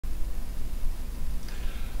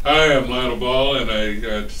Hi, I'm Lionel Ball, and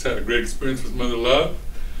I just had a great experience with Mother Love,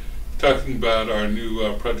 talking about our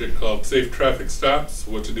new project called Safe Traffic Stops,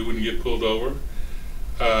 what to do when you get pulled over.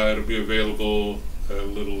 It'll be available a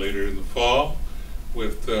little later in the fall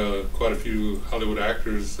with quite a few Hollywood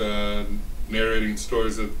actors narrating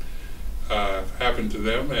stories that happened to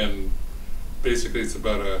them, and basically it's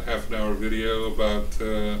about a half-an-hour video about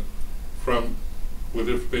with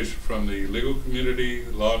information from the legal community,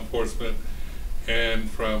 law enforcement, and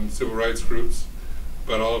from civil rights groups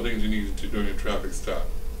about all the things you need to do during a traffic stop.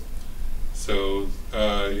 So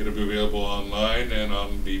it'll be available online and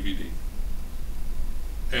on DVD.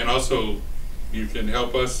 And also you can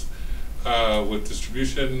help us with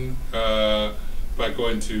distribution by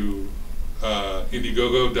going to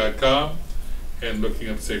Indiegogo.com and looking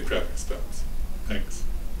up Safe Traffic Stops. Thanks.